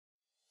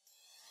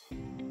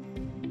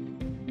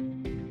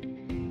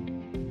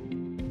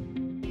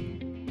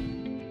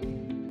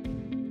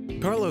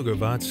Carlo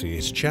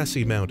Gavazzi's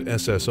chassis mount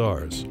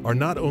SSRs are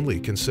not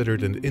only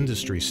considered an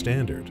industry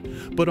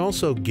standard, but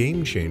also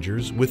game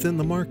changers within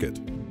the market.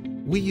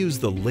 We use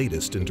the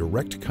latest in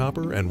direct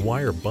copper and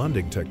wire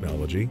bonding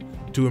technology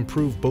to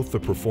improve both the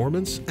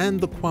performance and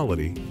the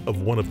quality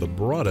of one of the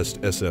broadest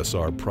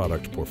SSR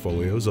product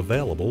portfolios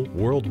available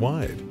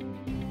worldwide.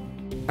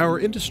 Our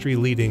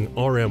industry-leading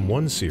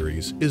RM1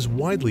 Series is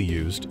widely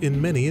used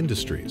in many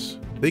industries.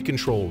 They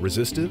control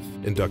resistive,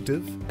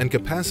 inductive, and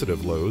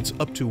capacitive loads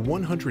up to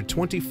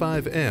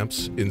 125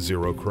 amps in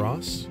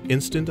zero-cross,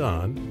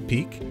 instant-on,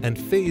 peak, and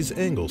phase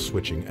angle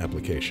switching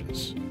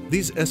applications.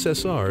 These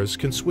SSRs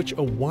can switch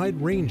a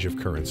wide range of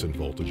currents and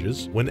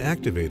voltages when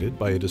activated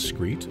by a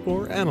discrete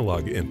or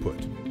analog input.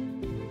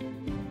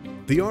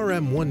 The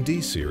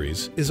RM1D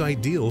Series is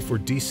ideal for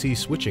DC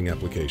switching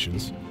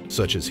applications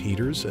such as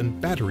heaters and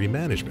battery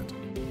management.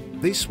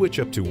 They switch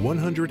up to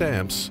 100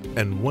 amps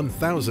and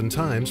 1,000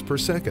 times per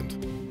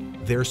second.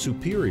 Their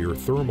superior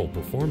thermal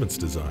performance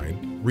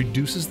design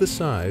reduces the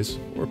size,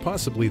 or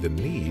possibly the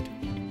need,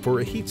 for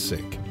a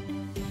heatsink.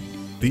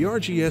 The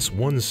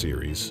RG1C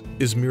Series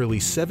is merely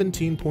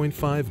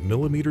 17.5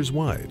 millimeters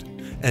wide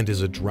and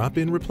is a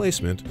drop-in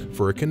replacement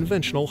for a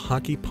conventional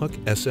hockey puck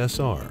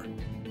SSR.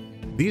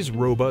 These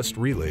robust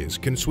relays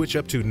can switch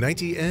up to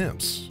 90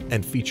 amps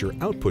and feature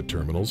output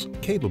terminals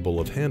capable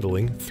of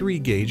handling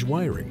 3-gauge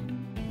wiring.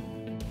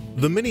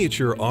 The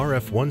miniature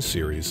RF1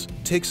 Series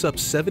takes up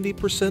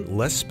 70%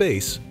 less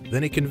space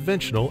than a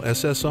conventional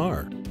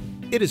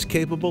SSR. It is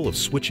capable of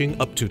switching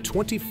up to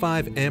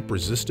 25 amp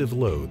resistive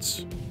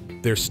loads.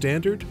 Their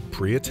standard,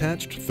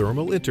 pre-attached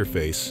thermal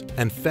interface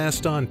and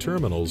fast-on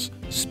terminals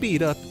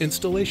speed up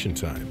installation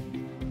time.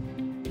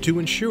 To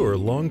ensure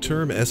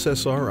long-term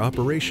SSR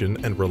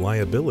operation and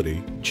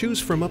reliability, choose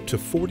from up to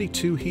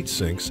 42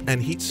 heatsinks and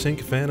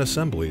heatsink fan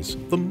assemblies,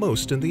 the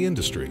most in the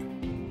industry.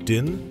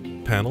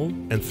 DIN, panel,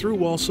 and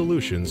through-wall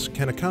solutions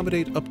can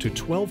accommodate up to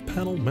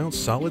 12-panel mount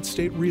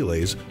solid-state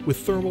relays with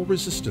thermal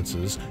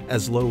resistances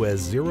as low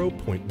as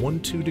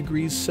 0.12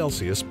 degrees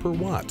Celsius per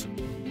watt.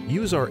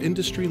 Use our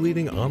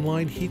industry-leading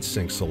online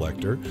heatsink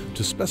selector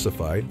to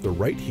specify the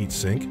right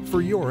heatsink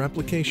for your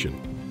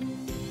application.